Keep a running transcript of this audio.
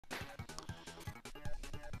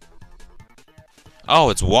Oh,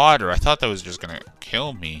 it's water. I thought that was just gonna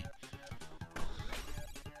kill me.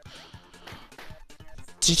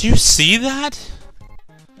 Did you see that?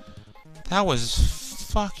 That was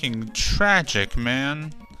fucking tragic,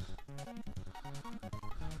 man.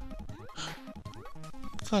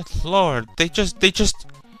 Good lord, they just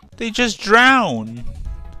drown.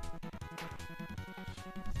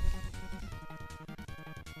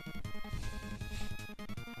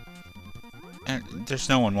 And there's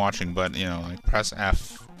no one watching, but you know, like press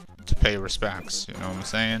F to pay respects. You know what I'm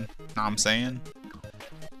saying? Know what I'm saying?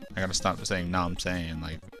 I gotta stop saying "know what I'm saying."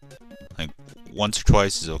 Like once or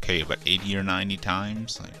twice is okay, but 80 or 90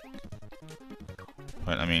 times, like.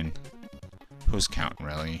 But I mean, who's counting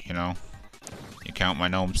really? You know? You count my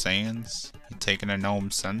gnome sayings? You taking a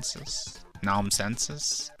gnome census? Gnome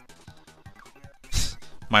census?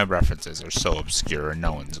 My references are so obscure,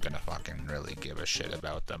 no one's gonna fucking really give a shit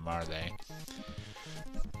about them, are they?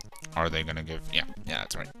 Are they gonna give... Yeah,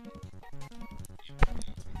 that's right.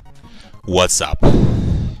 What's up?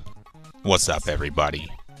 What's up, everybody?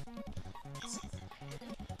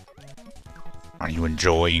 Are you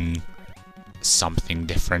enjoying something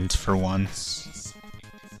different for once?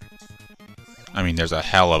 I mean, there's a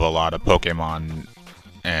hell of a lot of Pokemon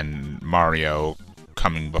and Mario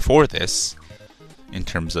coming before this, in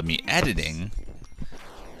terms of me editing.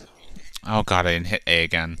 Oh god, I didn't hit A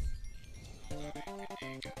again.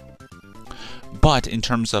 But in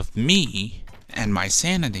terms of me and my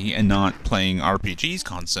sanity and not playing RPGs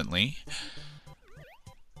constantly,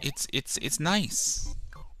 it's nice.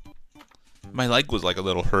 My leg was like a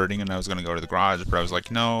little hurting and I was gonna go to the garage, but I was like,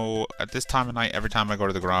 no, at this time of night, every time I go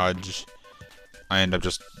to the garage, I end up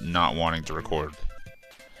just not wanting to record.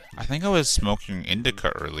 I think I was smoking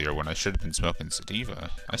indica earlier when I should have been smoking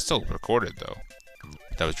sativa. I still recorded though.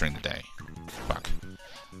 That was during the day. Fuck.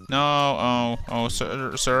 No, oh,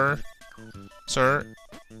 sir.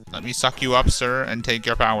 Let me suck you up, sir, and take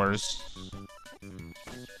your powers.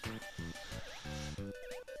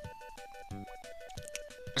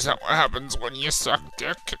 Is that what happens when you suck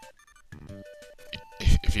dick?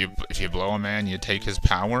 If you blow a man, you take his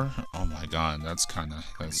power? Oh my god, that's kinda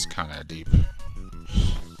deep.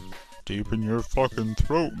 Deep in your fucking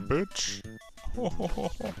throat, bitch.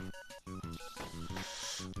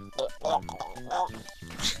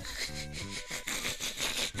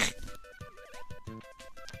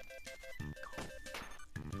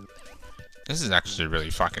 This is actually really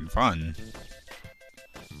fucking fun.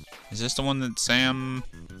 Is this the one that Sam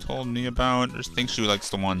told me about? Or I think she likes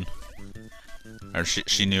the one... Or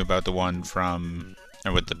she knew about the one from...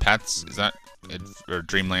 Or with the pets? Is that... Or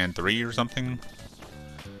Dreamland 3 or something?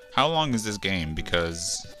 How long is this game?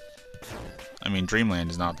 Because... I mean,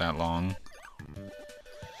 Dreamland is not that long.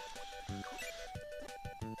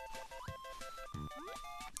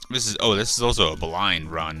 This is also a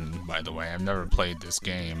blind run, by the way. I've never played this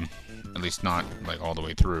game. At least not, like, all the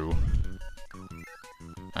way through.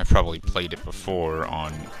 I've probably played it before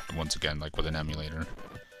on, once again, like, with an emulator.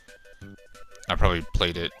 I probably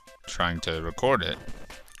played it trying to record it.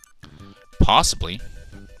 Possibly.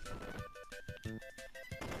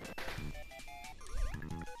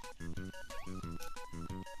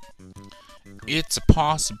 It's a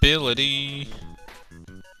possibility.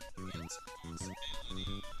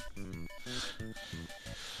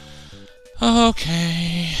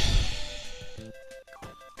 Okay.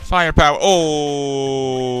 Firepower.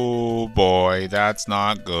 Oh boy, that's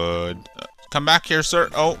not good. Come back here, sir.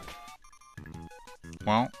 Oh.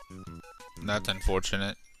 Well, that's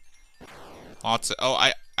unfortunate. Lots of... Oh,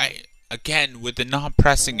 I again, with the not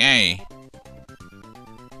pressing A.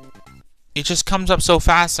 It just comes up so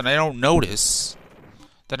fast and I don't notice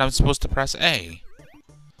that I'm supposed to press A.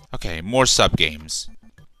 Okay, more sub-games.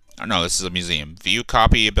 Oh no, this is a museum. View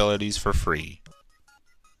copy abilities for free.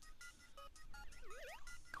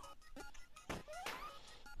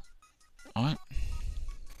 What?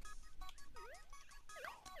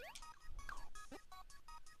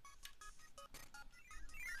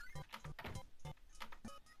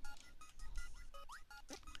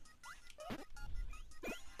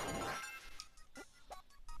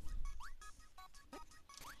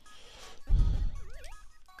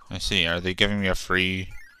 I see. Are they giving me a free...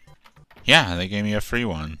 Yeah, they gave me a free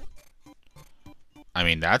one. I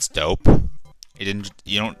mean, that's dope. It didn't...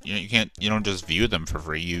 You don't just view them for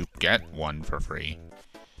free. You get one for free.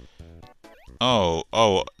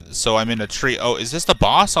 Oh, so I'm in a tree. Oh, is this the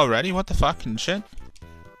boss already? What the fucking shit?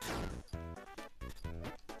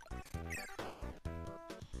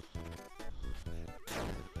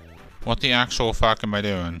 What the actual fuck am I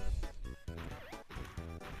doing?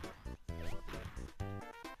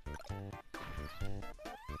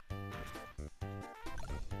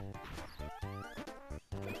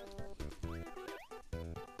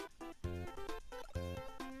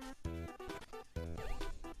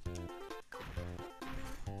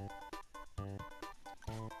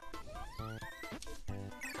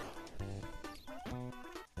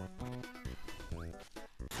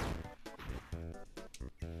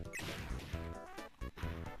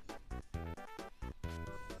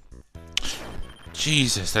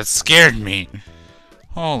 Jesus, that scared me.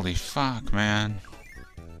 Holy fuck, man.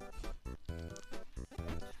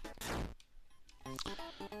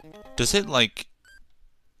 Does it, like,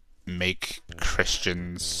 make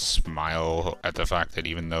Christians smile at the fact that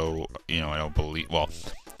even though, you know, I don't believe, well,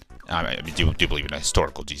 I do believe in a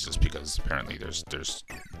historical Jesus, because apparently there's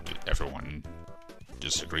everyone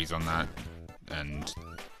disagrees on that, and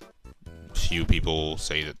few people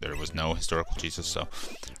say that there was no historical Jesus, so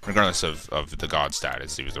regardless of the God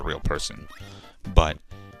status, he was a real person. But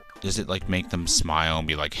does it, like, make them smile and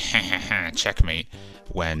be like, ha ha ha, checkmate,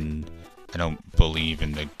 when I don't believe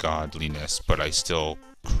in the godliness, but I still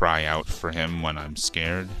cry out for him when I'm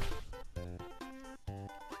scared?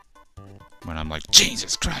 When I'm like,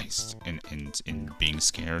 Jesus Christ, in being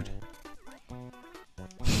scared.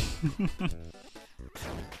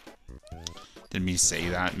 Did me say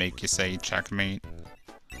that make you say checkmate?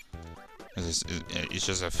 It's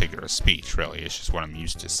just a figure of speech, really. It's just what I'm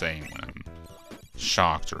used to saying when I'm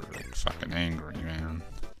shocked or, like, fucking angry, man.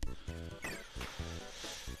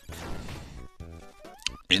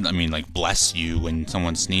 I mean, like, bless you when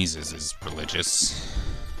someone sneezes is religious.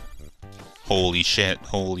 Holy shit,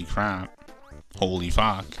 holy crap, holy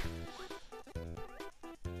fuck.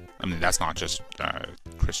 I mean, that's not just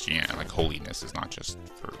Christianity. Like, holiness is not just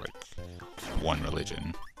for, like, one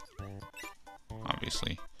religion,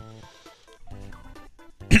 obviously.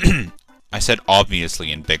 I said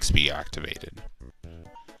obviously in Bixby activated.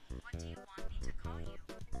 What do you want me to call you?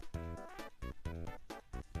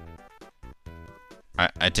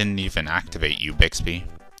 I didn't even activate you, Bixby.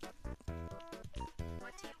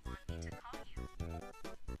 What do you want me to call you?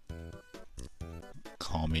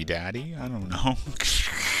 Call me daddy? I don't know.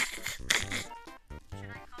 Should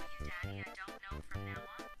I call you daddy? I don't know from now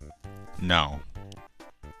on. No.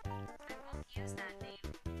 I won't use that name.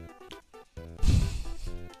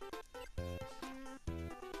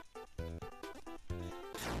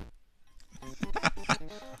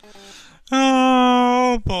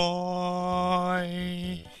 Oh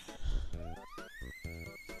boy.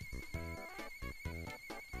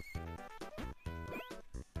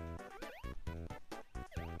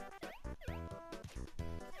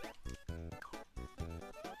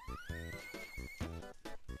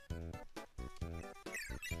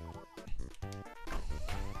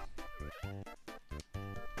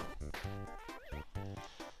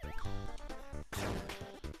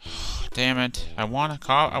 Damn it. I want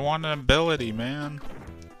an ability, man.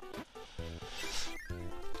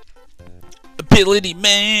 Ability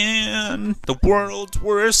man! The world's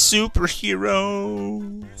worst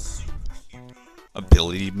superheroes!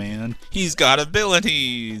 Ability man? He's got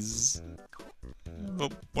abilities!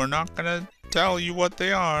 But we're not gonna tell you what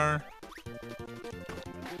they are.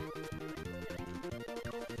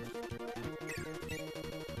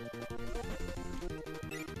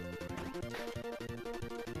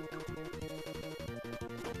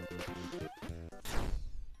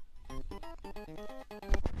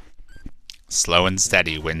 Slow and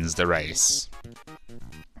steady wins the race.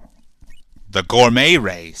 The gourmet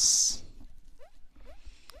race.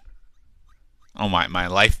 Oh, my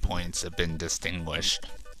life points have been distinguished.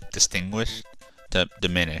 Distinguished?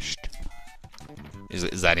 Diminished.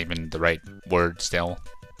 Is that even the right word still?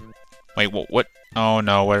 Wait, what? Oh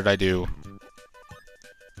no, what did I do?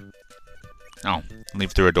 Oh,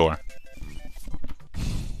 leave through a door.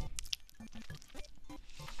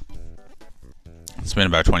 It's been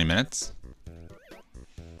about 20 minutes.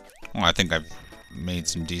 Well, I think I've made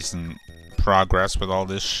some decent progress with all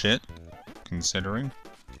this shit, considering.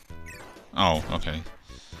 Oh, okay.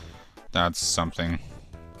 That's something.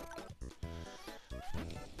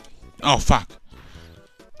 Oh, fuck!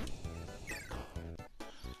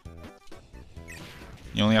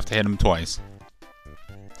 You only have to hit him twice.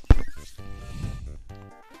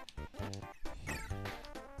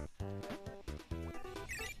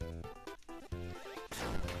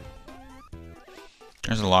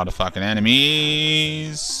 There's a lot of fucking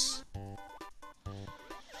enemies.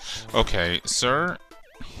 Okay, sir.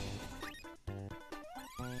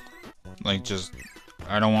 Like, just...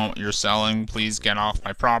 I don't want what you're selling. Please get off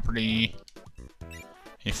my property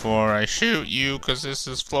before I shoot you, because this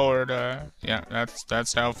is Florida. Yeah,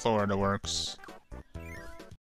 that's how Florida works.